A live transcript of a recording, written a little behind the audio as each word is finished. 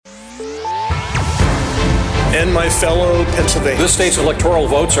and my fellow Pennsylvanians. This state's electoral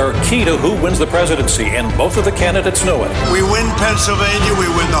votes are key to who wins the presidency, and both of the candidates know it. We win Pennsylvania, we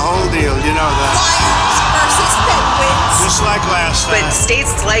win the whole deal. You know that. Lions versus Penguins. Just like last time. But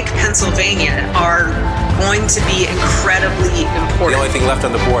states like Pennsylvania are going to be incredibly important. The only thing left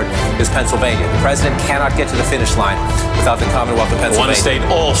on the board is Pennsylvania. The president cannot get to the finish line without the Commonwealth of Pennsylvania. One state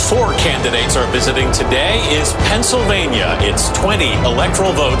all 4 candidates are visiting today is Pennsylvania. Its 20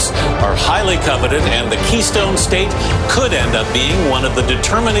 electoral votes are highly coveted, and the Keystone State could end up being one of the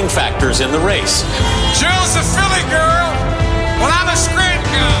determining factors in the race. Jill's a Philly girl. Well, I'm a Scranton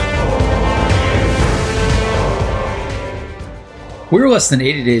guy. We're less than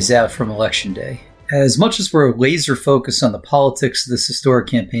 80 days out from Election Day. As much as we're laser focused on the politics of this historic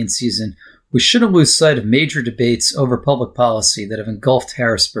campaign season, we shouldn't lose sight of major debates over public policy that have engulfed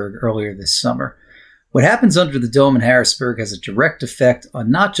Harrisburg earlier this summer. What happens under the dome in Harrisburg has a direct effect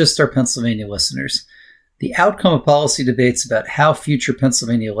on not just our Pennsylvania listeners. The outcome of policy debates about how future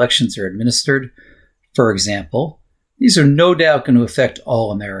Pennsylvania elections are administered, for example, these are no doubt going to affect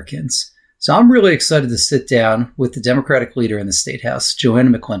all Americans. So I'm really excited to sit down with the Democratic leader in the State House,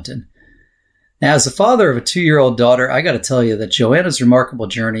 Joanna McClinton. Now, as a father of a 2-year-old daughter, I got to tell you that Joanna's remarkable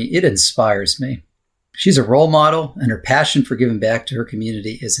journey, it inspires me. She's a role model, and her passion for giving back to her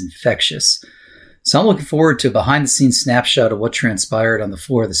community is infectious. So I'm looking forward to a behind-the-scenes snapshot of what transpired on the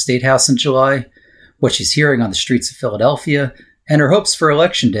floor of the State House in July, what she's hearing on the streets of Philadelphia, and her hopes for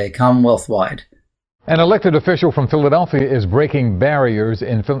Election Day Commonwealth-wide. An elected official from Philadelphia is breaking barriers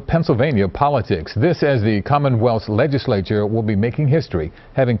in Pennsylvania politics. This as the Commonwealth's legislature will be making history,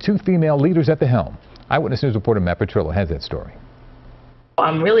 having 2 female leaders at the helm. Eyewitness News reporter Matt Petrillo has that story.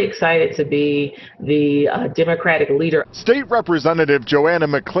 I'm really excited to be the Democratic leader. State Representative Joanna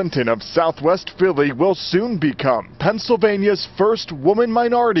McClinton of Southwest Philly will soon become Pennsylvania's first woman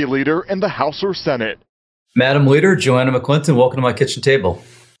minority leader in the House or Senate. Madam Leader, Joanna McClinton, welcome to my kitchen table.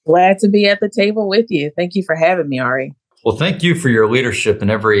 Glad to be at the table with you. Thank you for having me, Ari. Well, thank you for your leadership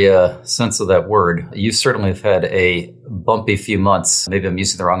in every sense of that word. You certainly have had a bumpy few months. Maybe I'm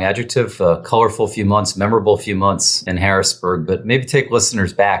using the wrong adjective. Colorful few months, memorable few months in Harrisburg. But maybe take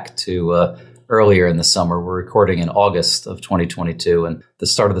listeners back to earlier in the summer. We're recording in August of 2022, and the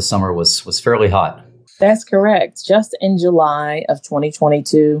start of the summer was fairly hot. That's correct. Just in July of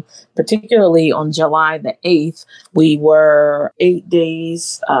 2022, particularly on July the 8th, we were 8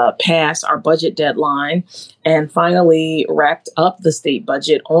 days past our budget deadline and finally wrapped up the state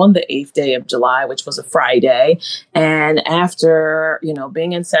budget on the 8th day of July, which was a Friday. And after,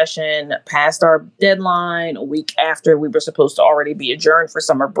 being in session past our deadline, a week after we were supposed to already be adjourned for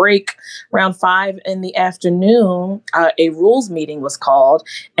summer break, around 5 in the afternoon, a rules meeting was called,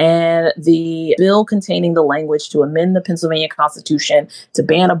 and the bill containing the language to amend the Pennsylvania Constitution to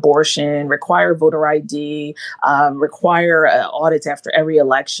ban abortion, require voter ID, require audits after every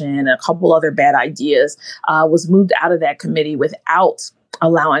election, and a couple other bad ideas was moved out of that committee without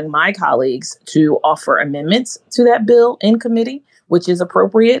allowing my colleagues to offer amendments to that bill in committee, which is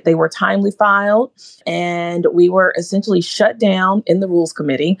appropriate. They were timely filed, and we were essentially shut down in the Rules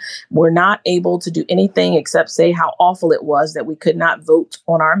Committee. We're not able to do anything except say how awful it was that we could not vote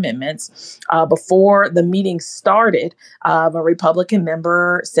on our amendments. Before the meeting started, a Republican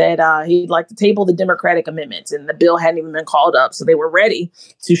member said he'd like to table the Democratic amendments, and the bill hadn't even been called up, so they were ready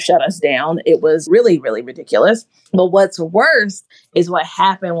to shut us down. It was really, really ridiculous. But what's worse is what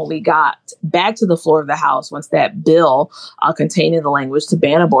happened when we got back to the floor of the House once that bill containing the language to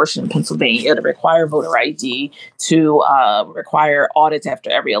ban abortion in Pennsylvania, to require voter ID, to require audits after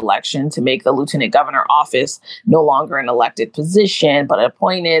every election, to make the lieutenant governor office no longer an elected position, but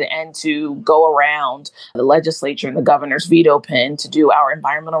appointed, and to go around the legislature and the governor's veto pen to do our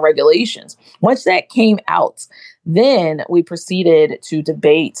environmental regulations. Once that came out, then we proceeded to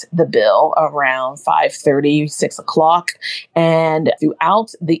debate the bill around 5:30, 6 o'clock. And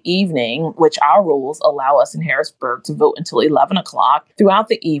throughout the evening, which our rules allow us in Harrisburg to vote until 11 o'clock, throughout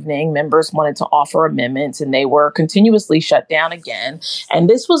the evening, members wanted to offer amendments and they were continuously shut down again. And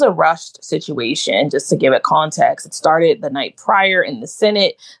this was a rushed situation, just to give it context. It started the night prior in the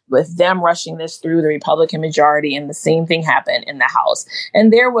Senate with them rushing this through the Republican majority, and the same thing happened in the House.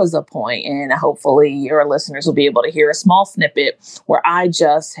 And there was a point, and hopefully your listeners will be able to hear a small snippet where I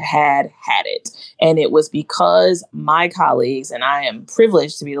just had it. And it was because my colleagues, and I am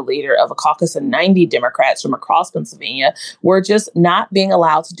privileged to be the leader of a caucus of 90 Democrats from across Pennsylvania, were just not being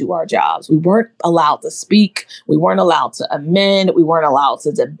allowed to do our jobs. We weren't allowed to speak. We weren't allowed to amend. We weren't allowed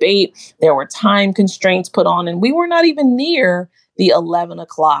to debate. There were time constraints put on, and we were not even near the 11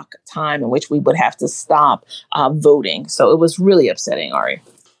 o'clock time in which we would have to stop voting. So it was really upsetting, Ari.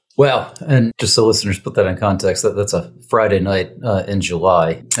 Wow. And just so listeners put that in context, that's a Friday night in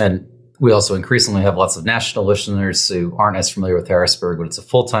July. And we also increasingly have lots of national listeners who aren't as familiar with Harrisburg, but it's a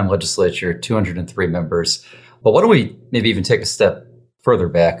full-time legislature, 203 members. But why don't we maybe even take a step further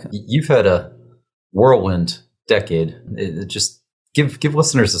back? You've had a whirlwind decade. Just give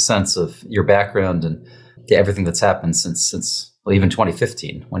listeners a sense of your background and everything that's happened since even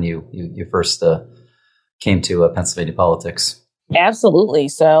 2015 when you first came to Pennsylvania politics. Absolutely.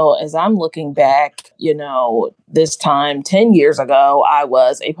 So as I'm looking back, this time 10 years ago, I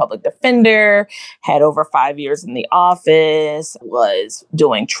was a public defender, had over 5 years in the office, was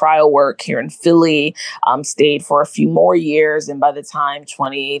doing trial work here in Philly, stayed for a few more years. And by the time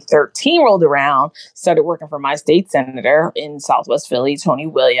 2013 rolled around, started working for my state senator in Southwest Philly, Tony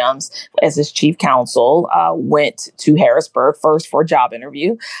Williams, as his chief counsel, went to Harrisburg first for a job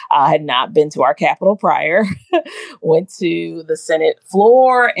interview. I had not been to our Capitol prior, went to the Senate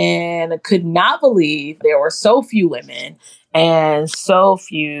floor and could not believe there were so few women and so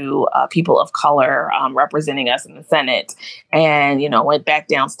few people of color representing us in the Senate. And, went back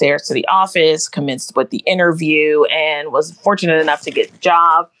downstairs to the office, commenced with the interview, and was fortunate enough to get the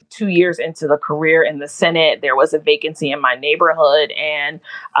job. 2 years into the career in the Senate, there was a vacancy in my neighborhood, and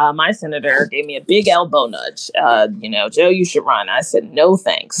my senator gave me a big elbow nudge. Joe, you should run. I said, no,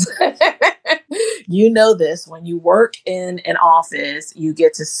 thanks. You know this, when you work in an office, you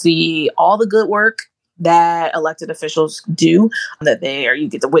get to see all the good work that elected officials do, you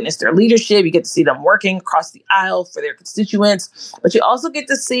get to witness their leadership, you get to see them working across the aisle for their constituents, but you also get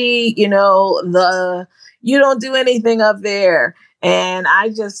to see, you don't do anything up there. And I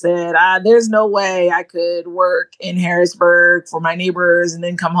just said, there's no way I could work in Harrisburg for my neighbors and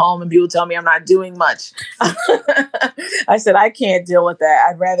then come home and people tell me I'm not doing much. I said, I can't deal with that.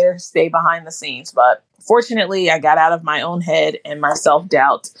 I'd rather stay behind the scenes. But fortunately, I got out of my own head and my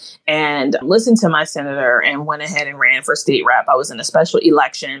self-doubt and listened to my senator and went ahead and ran for state rep. I was in a special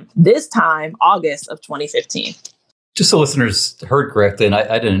election, this time, August of 2015. Just so listeners heard correctly, and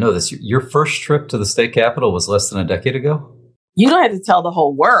I didn't know this, your first trip to the state capitol was less than a decade ago? You don't have to tell the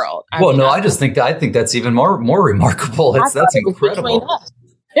whole world. I think that's even more remarkable. That's incredible.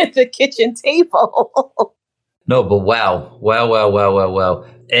 At the kitchen table. No, but wow.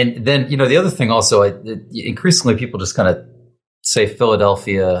 And then, the other thing also, increasingly people just kind of say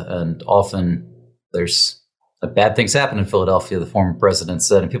Philadelphia, and often there's bad things happen in Philadelphia, the former president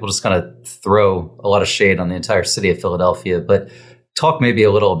said, and people just kind of throw a lot of shade on the entire city of Philadelphia. But talk maybe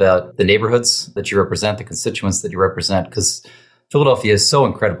a little about the neighborhoods that you represent, the constituents that you represent, because Philadelphia is so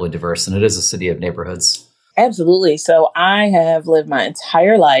incredibly diverse, and it is a city of neighborhoods. Absolutely. So I have lived my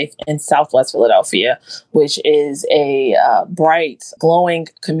entire life in Southwest Philadelphia, which is a bright, glowing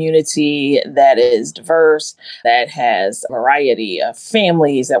community that is diverse, that has a variety of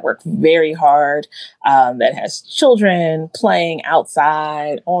families that work very hard, that has children playing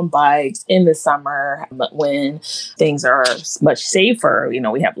outside on bikes in the summer when things are much safer.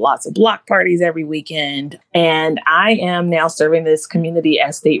 We have lots of block parties every weekend. And I am now serving this community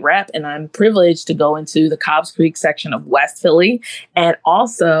as state rep, and I'm privileged to go into the Cobbs Creek section of West Philly, and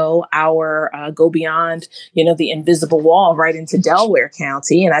also our go beyond, the invisible wall right into Delaware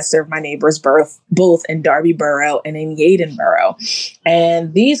County. And I serve my neighbors both in Darby Borough and in Yeadon Borough.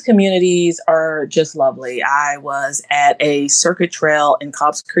 And these communities are just lovely. I was at a circuit trail in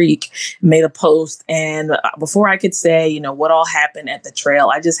Cobbs Creek, made a post, and before I could say, what all happened at the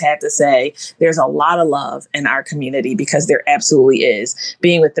trail, I just had to say there's a lot of love in our community, because there absolutely is.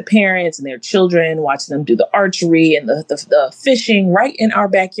 Being with the parents and their children, watching them do the archery and the fishing right in our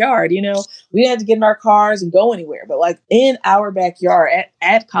backyard. We didn't have to get in our cars and go anywhere, but like in our backyard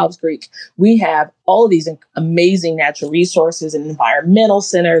at Cobbs Creek, we have all of these amazing natural resources, an environmental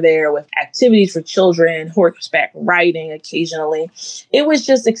center there with activities for children, horseback riding occasionally. It was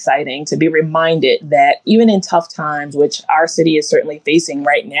just exciting to be reminded that even in tough times, which our city is certainly facing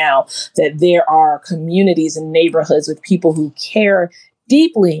right now, that there are communities and neighborhoods with people who care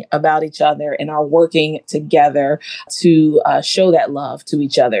deeply about each other and are working together to show that love to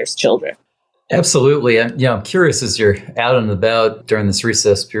each other's children. Absolutely. And I'm curious, as you're out and about during this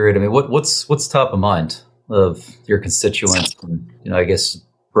recess period, what's top of mind of your constituents and, I guess,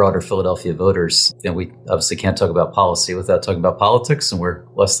 broader Philadelphia voters? We obviously can't talk about policy without talking about politics, and we're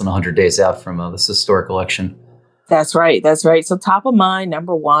less than 100 days out from this historic election. That's right. So top of mind,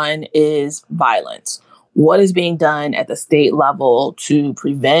 number one, is violence. what is being done at the state level to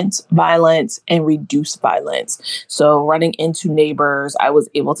prevent violence and reduce violence. So running into neighbors, I was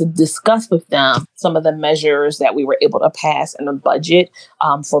able to discuss with them some of the measures that we were able to pass in the budget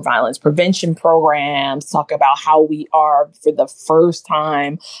for violence prevention programs, talk about how we are, for the first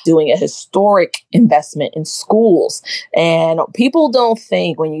time, doing a historic investment in schools. And people don't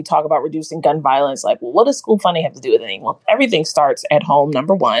think when you talk about reducing gun violence, like, well, what does school funding have to do with anything? Well, everything starts at home,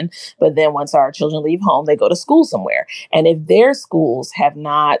 number one. But then once our children leave home, they go to school somewhere. And if their schools have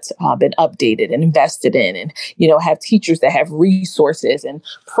not been updated and invested in and, have teachers that have resources and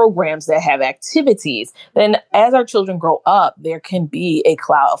programs that have activities, then as our children grow up, there can be a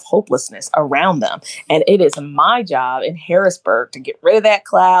cloud of hopelessness around them. And it is my job in Harrisburg to get rid of that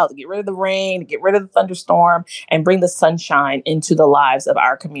cloud, to get rid of the rain, to get rid of the thunderstorm, and bring the sunshine into the lives of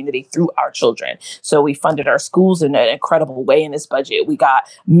our community through our children. So we funded our schools in an incredible way in this budget. We got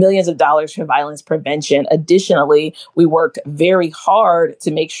millions of dollars for violence prevention. Additionally, we worked very hard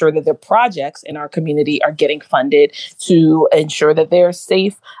to make sure that the projects in our community are getting funded to ensure that they're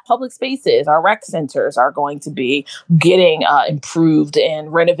safe public spaces. Our rec centers are going to be getting improved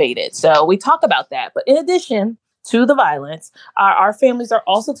and renovated. So we talk about that. But in addition to the violence, our families are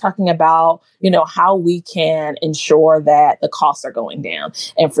also talking about, how we can ensure that the costs are going down.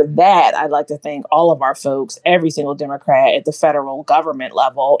 And for that, I'd like to thank all of our folks, every single Democrat at the federal government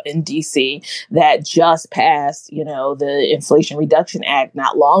level in DC that just passed, the Inflation Reduction Act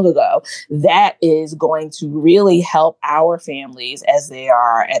not long ago. That is going to really help our families as they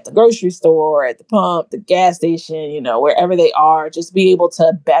are at the grocery store, at the pump, the gas station, wherever they are, just be able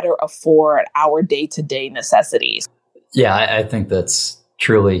to better afford our day-to-day necessities. Yeah, I think that's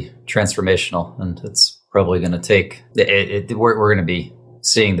truly transformational, and it's probably going to take we're going to be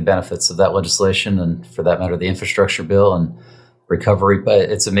seeing the benefits of that legislation, and for that matter, the infrastructure bill and recovery. But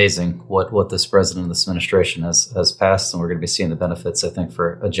it's amazing what this president and this administration has passed, and we're going to be seeing the benefits, I think,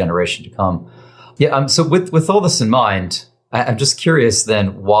 for a generation to come. Yeah. So with all this in mind, I'm just curious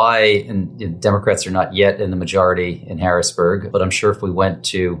then why Democrats are not yet in the majority in Harrisburg, but I'm sure if we went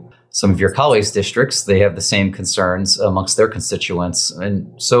to some of your colleagues' districts, they have the same concerns amongst their constituents.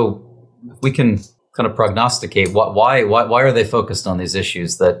 And so we can kind of prognosticate why are they focused on these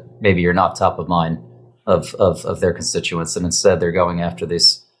issues that maybe are not top of mind of their constituents, and instead they're going after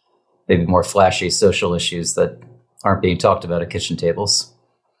these maybe more flashy social issues that aren't being talked about at kitchen tables.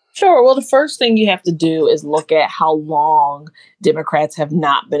 Sure. Well, the first thing you have to do is look at how long Democrats have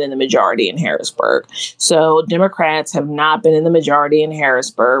not been in the majority in Harrisburg. So Democrats have not been in the majority in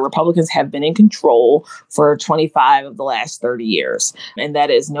Harrisburg. Republicans have been in control for 25 of the last 30 years. And that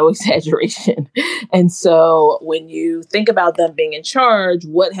is no exaggeration. And so when you think about them being in charge,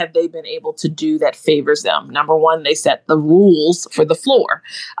 what have they been able to do that favors them? Number one, they set the rules for the floor.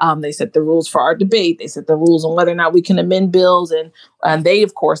 They set the rules for our debate. They set the rules on whether or not we can amend bills. And they,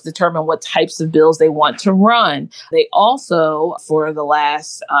 of course, determine what types of bills they want to run. They also, for the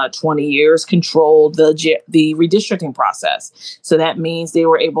last 20 years, controlled the redistricting process. So that means they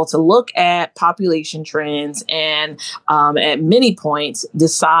were able to look at population trends and at many points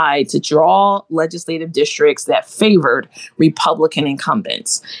decide to draw legislative districts that favored Republican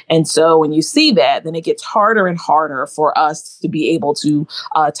incumbents. And so when you see that, then it gets harder and harder for us to be able to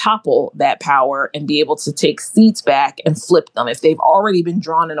topple that power and be able to take seats back and flip them. If they've already been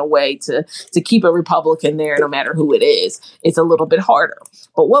drawn in a way to keep a Republican there, no matter who it is, it's a little bit harder.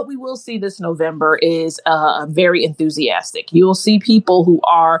 But what we will see this November is very enthusiastic. You will see people who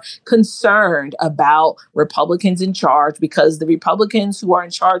are concerned about Republicans in charge, because the Republicans who are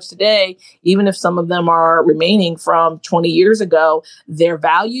in charge today, even if some of them are remaining from 20 years ago, their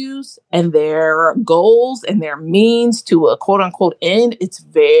values and their goals and their means to a quote unquote end, it's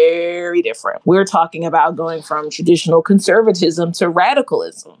very different. We're talking about going from traditional conservatism to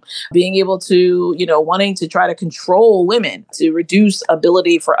radicalism, being able to, wanting to try to control women, to reduce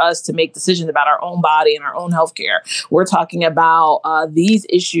ability for us to make decisions about our own body and our own healthcare. We're talking about these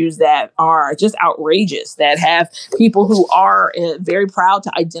issues that are just outrageous, that have people who are very proud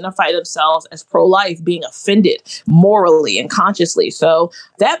to identify themselves as pro-life being offended morally and consciously. So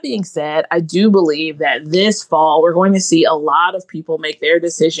that being said, I do believe that this fall, we're going to see a lot of people make their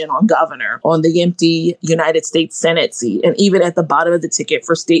decision on governor, on the empty United States Senate seat, and even at the bottom of the ticket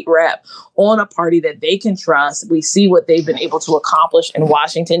for state rep, on a party that they can trust. We see what they've been able to accomplish in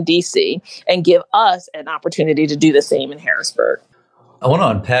Washington, D.C., and give us an opportunity to do the same in Harrisburg. I want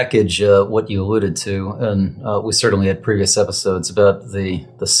to unpackage what you alluded to, and we certainly had previous episodes about the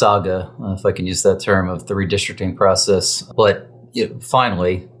saga, if I can use that term, of the redistricting process. But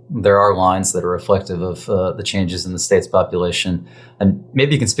finally, there are lines that are reflective of the changes in the state's population. And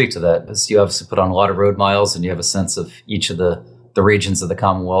maybe you can speak to that, because you obviously put on a lot of road miles and you have a sense of each of the regions of the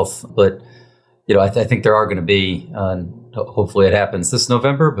Commonwealth. But, I think there are going to be, hopefully it happens this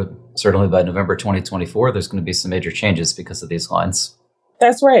November, but certainly by November 2024, there's going to be some major changes because of these lines.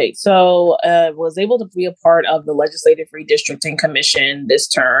 That's right. So was able to be a part of the Legislative Redistricting Commission this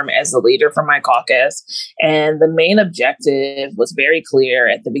term as the leader for my caucus. And the main objective was very clear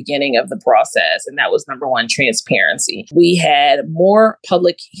at the beginning of the process. And that was number one, transparency. We had more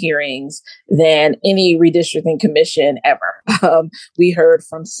public hearings than any redistricting commission ever. We heard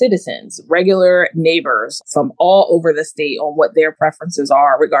from citizens, regular neighbors from all over the state on what their preferences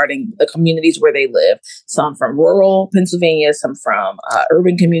are regarding the communities where they live. Some from rural Pennsylvania, some from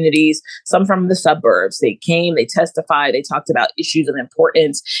urban communities, some from the suburbs. They came, they testified, they talked about issues of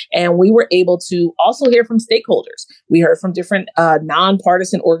importance, and we were able to also hear from stakeholders. We heard from different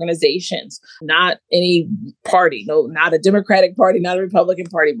nonpartisan organizations, not any party, not a Democratic Party, not a Republican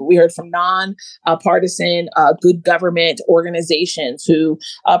Party, but we heard from nonpartisan good government organizations who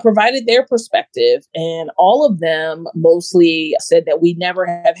provided their perspective, and all of them mostly said that we never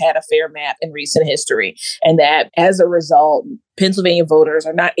have had a fair map in recent history, and that as a result, Pennsylvania voters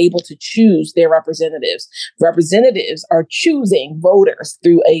are not able to choose their representatives. Representatives are choosing voters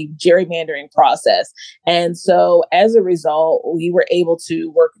through a gerrymandering process. And so as a result, we were able to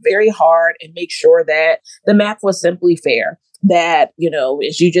work very hard and make sure that the map was simply fair. That,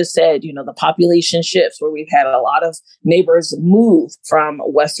 as you just said, the population shifts, where we've had a lot of neighbors move from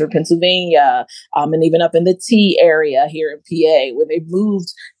Western Pennsylvania and even up in the T area here in PA, where they've moved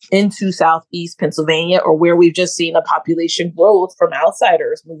into Southeast Pennsylvania, or where we've just seen a population growth from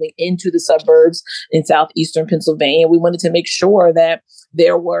outsiders moving into the suburbs in Southeastern Pennsylvania. We wanted to make sure that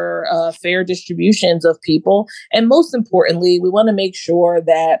there were fair distributions of people. And most importantly, we want to make sure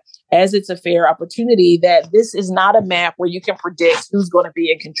that as it's a fair opportunity, that this is not a map where you can predict who's going to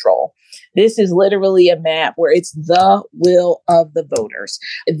be in control. This is literally a map where it's the will of the voters.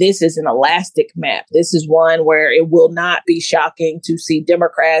 This is an elastic map. This is one where it will not be shocking to see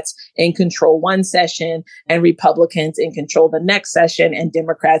Democrats in control one session and Republicans in control the next session and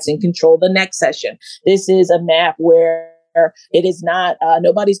Democrats in control the next session. This is a map where it is not,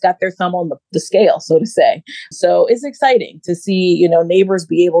 nobody's got their thumb on the scale, so to say. So it's exciting to see, neighbors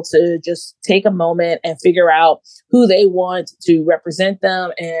be able to just take a moment and figure out who they want to represent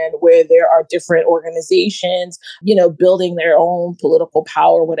them, and where there are different organizations, building their own political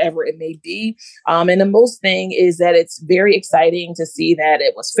power, whatever it may be. And the most thing is that it's very exciting to see that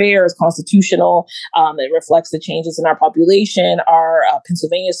it was fair, it's constitutional. It reflects the changes in our population. Our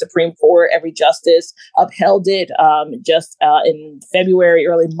Pennsylvania Supreme Court, every justice upheld it just in February,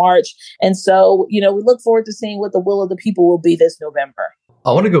 early March. And so, we look forward to seeing what the will of the people will be this November.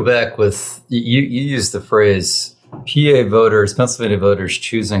 I want to go back with, you used the phrase Pennsylvania voters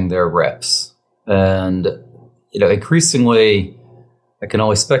choosing their reps. And, increasingly, I can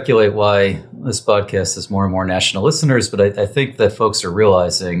only speculate why this podcast has more and more national listeners, but I think that folks are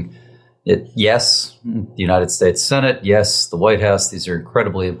realizing it. Yes, the United States Senate. Yes, the White House. These are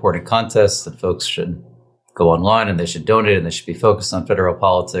incredibly important contests that folks should go online and they should donate and they should be focused on federal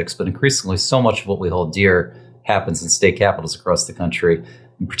politics. But increasingly, so much of what we hold dear happens in state capitals across the country,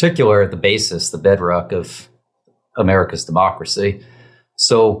 in particular the basis, the bedrock of America's democracy.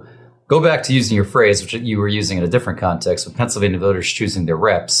 So go back to using your phrase, which you were using in a different context, with Pennsylvania voters choosing their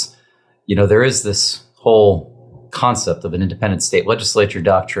reps. There is this whole concept of an independent state legislature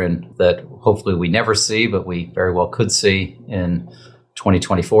doctrine that hopefully we never see, but we very well could see in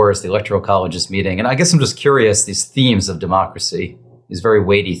 2024 as the Electoral College is meeting. And I guess I'm just curious, these themes of democracy, these very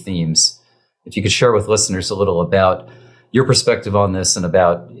weighty themes, if you could share with listeners a little about your perspective on this and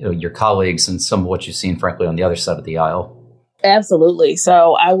about your colleagues and some of what you've seen, frankly, on the other side of the aisle. Absolutely.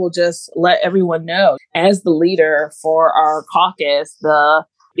 So I will just let everyone know, as the leader for our caucus, the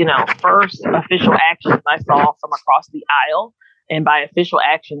first official actions I saw from across the aisle. And by official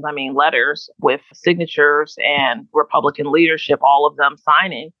actions, I mean letters with signatures and Republican leadership, all of them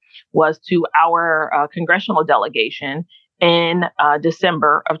signing, was to our congressional delegation in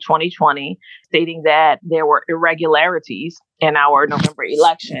December of 2020, stating that there were irregularities in our November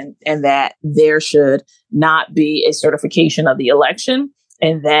election and that there should not be a certification of the election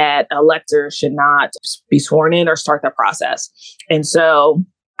and that electors should not be sworn in or start the process. And so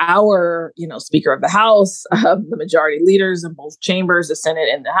our, Speaker of the House, the majority leaders in both chambers, the Senate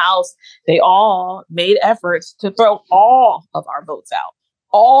and the House, they all made efforts to throw all of our votes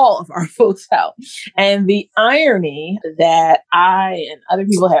out. And the irony that I and other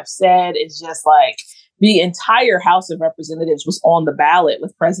people have said is just like, the entire House of Representatives was on the ballot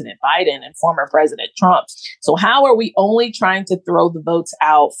with President Biden and former President Trump. So how are we only trying to throw the votes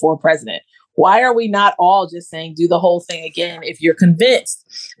out for president? Why are we not all just saying do the whole thing again if you're convinced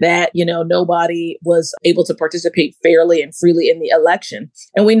that, nobody was able to participate fairly and freely in the election?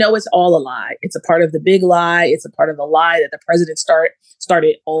 And we know it's all a lie. It's a part of the big lie. It's a part of the lie that the president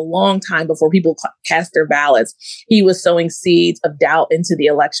started a long time before people cast their ballots. He was sowing seeds of doubt into the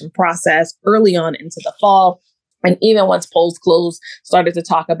election process early on into the fall. And even once polls closed, started to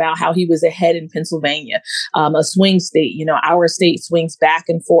talk about how he was ahead in Pennsylvania, a swing state. Our state swings back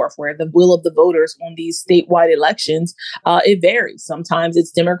and forth where the will of the voters on these statewide elections, it varies. Sometimes it's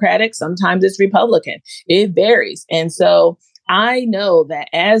Democratic, sometimes it's Republican. It varies. And so I know that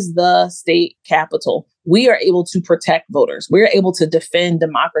as the state capital, we are able to protect voters. We're able to defend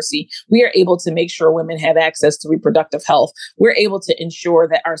democracy. We are able to make sure women have access to reproductive health. We're able to ensure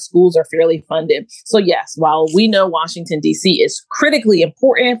that our schools are fairly funded. So yes, while we know Washington, D.C. is critically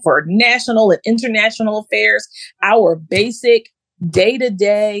important for national and international affairs, our basic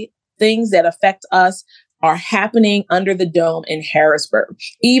day-to-day things that affect us are happening under the dome in Harrisburg.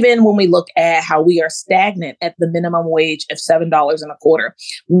 Even when we look at how we are stagnant at the minimum wage of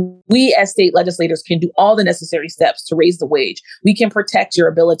 $7.25, we as state legislators can do all the necessary steps to raise the wage. We can protect your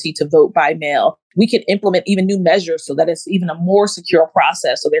ability to vote by mail. We can implement even new measures so that it's even a more secure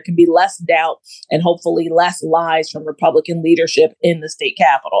process, so there can be less doubt and hopefully less lies from Republican leadership in the state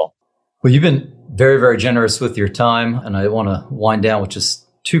capitol. Well, you've been very, very generous with your time, and I want to wind down with just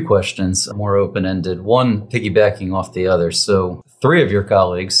two questions, more open-ended, one piggybacking off the other. So 3 of your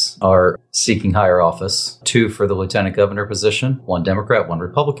colleagues are seeking higher office, 2 for the lieutenant governor position, 1 Democrat, 1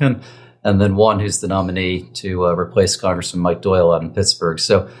 Republican, and then 1 who's the nominee to replace Congressman Mike Doyle out in Pittsburgh.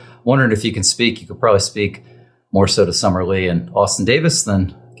 So wondering if you can speak. You could probably speak more so to Summer Lee and Austin Davis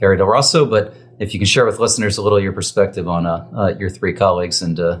than Gary Del Rosso, but if you can share with listeners a little your perspective on your 3 colleagues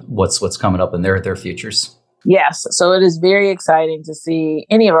and what's coming up in their futures. Yes. So it is very exciting to see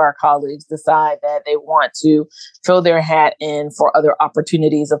any of our colleagues decide that they want to throw their hat in for other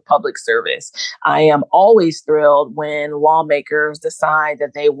opportunities of public service. I am always thrilled when lawmakers decide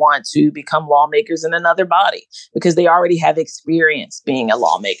that they want to become lawmakers in another body because they already have experience being a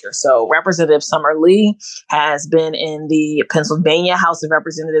lawmaker. So Representative Summer Lee has been in the Pennsylvania House of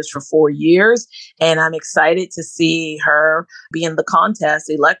Representatives for 4 years, and I'm excited to see her be in the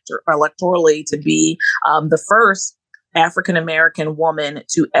contest electorally to be the first African-American woman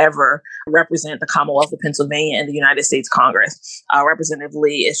to ever represent the Commonwealth of Pennsylvania in the United States Congress. Representative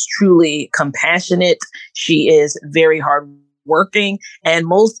Lee is truly compassionate. She is very hardworking. And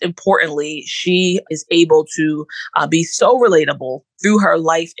most importantly, she is able to be so relatable through her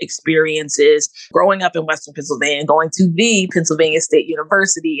life experiences, growing up in Western Pennsylvania, going to the Pennsylvania State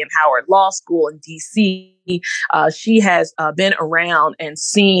University and Howard Law School in D.C. She has been around and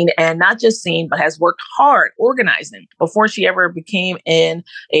seen, and not just seen, but has worked hard organizing before she ever became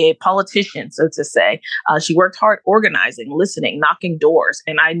a politician, so to say. She worked hard organizing, listening, knocking doors.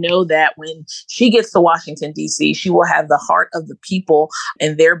 And I know that when she gets to Washington, D.C., she will have the heart of the people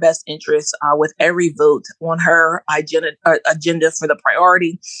and their best interests with every vote on her agenda for the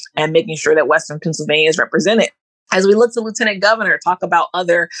priority and making sure that Western Pennsylvania is represented. As we look to Lieutenant Governor, talk about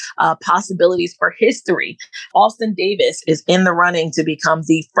other possibilities for history, Austin Davis is in the running to become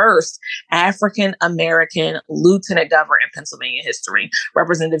the first African-American Lieutenant Governor in Pennsylvania history.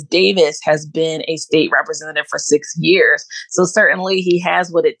 Representative Davis has been a state representative for 6 years. So certainly he has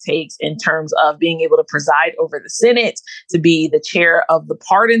what it takes in terms of being able to preside over the Senate, to be the chair of the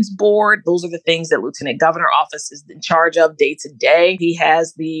Pardons Board. Those are the things that Lieutenant Governor office is in charge of day to day. He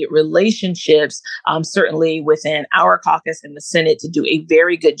has the relationships, certainly within our caucus in the Senate, to do a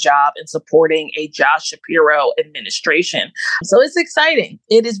very good job in supporting a Josh Shapiro administration. So it's exciting.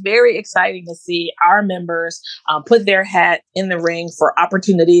 It is very exciting to see our members put their hat in the ring for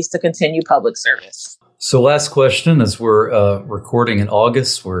opportunities to continue public service. So last question, as we're recording in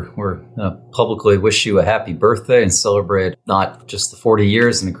August, we're publicly wish you a happy birthday and celebrate not just the 40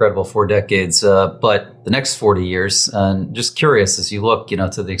 years, an incredible 4 decades, but the next 40 years. And just curious, as you look,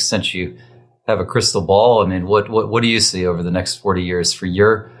 to the extent you have a crystal ball, I mean, what do you see over the next 40 years for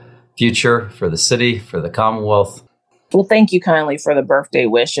your future, for the city, for the Commonwealth? Well, thank you kindly for the birthday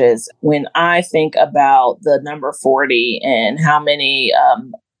wishes. When I think about the number 40 and how many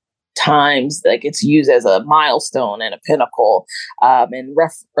times that gets used as a milestone and a pinnacle, and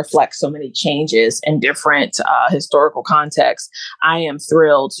reflects so many changes in different historical contexts. I am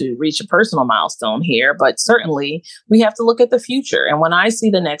thrilled to reach a personal milestone here, but certainly we have to look at the future. And when I see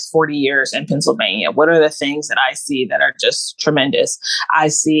the next 40 years in Pennsylvania, what are the things that I see that are just tremendous? I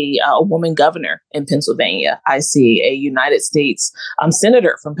see a woman governor in Pennsylvania. I see a United States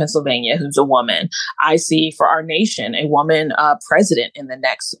senator from Pennsylvania who's a woman. I see for our nation a woman president in the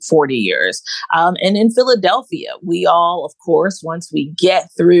next 40 years. And in Philadelphia, we all, of course, once we get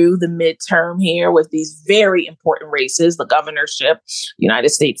through the midterm here with these very important races, the governorship, United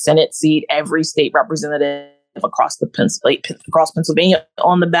States Senate seat, every state representative across Pennsylvania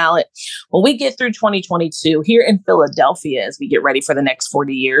on the ballot. When we get through 2022 here in Philadelphia, as we get ready for the next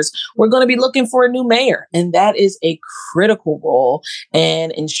 40 years, we're going to be looking for a new mayor. And that is a critical role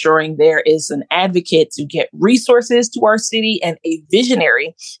in ensuring there is an advocate to get resources to our city and a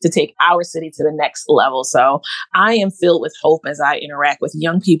visionary to take our city to the next level. So I am filled with hope as I interact with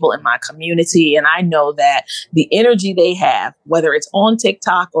young people in my community. And I know that the energy they have, whether it's on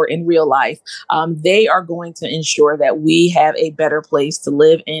TikTok or in real life, they are going to ensure that we have a better place to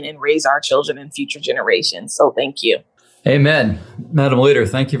live in and raise our children and future generations. So thank you. Amen. Madam Leader,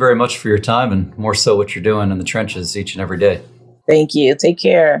 thank you very much for your time and more so what you're doing in the trenches each and every day. Thank you. Take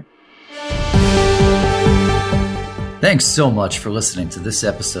care. Thanks so much for listening to this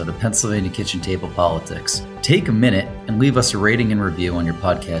episode of Pennsylvania Kitchen Table Politics. Take a minute and leave us a rating and review on your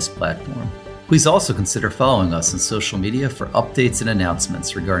podcast platform. Please also consider following us on social media for updates and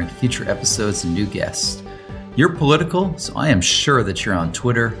announcements regarding future episodes and new guests. You're political, so I am sure that you're on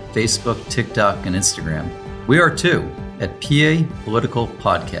Twitter, Facebook, TikTok, and Instagram. We are too, at PA Political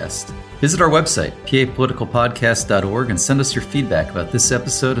Podcast. Visit our website, papoliticalpodcast.org, and send us your feedback about this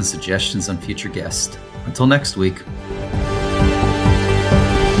episode and suggestions on future guests. Until next week.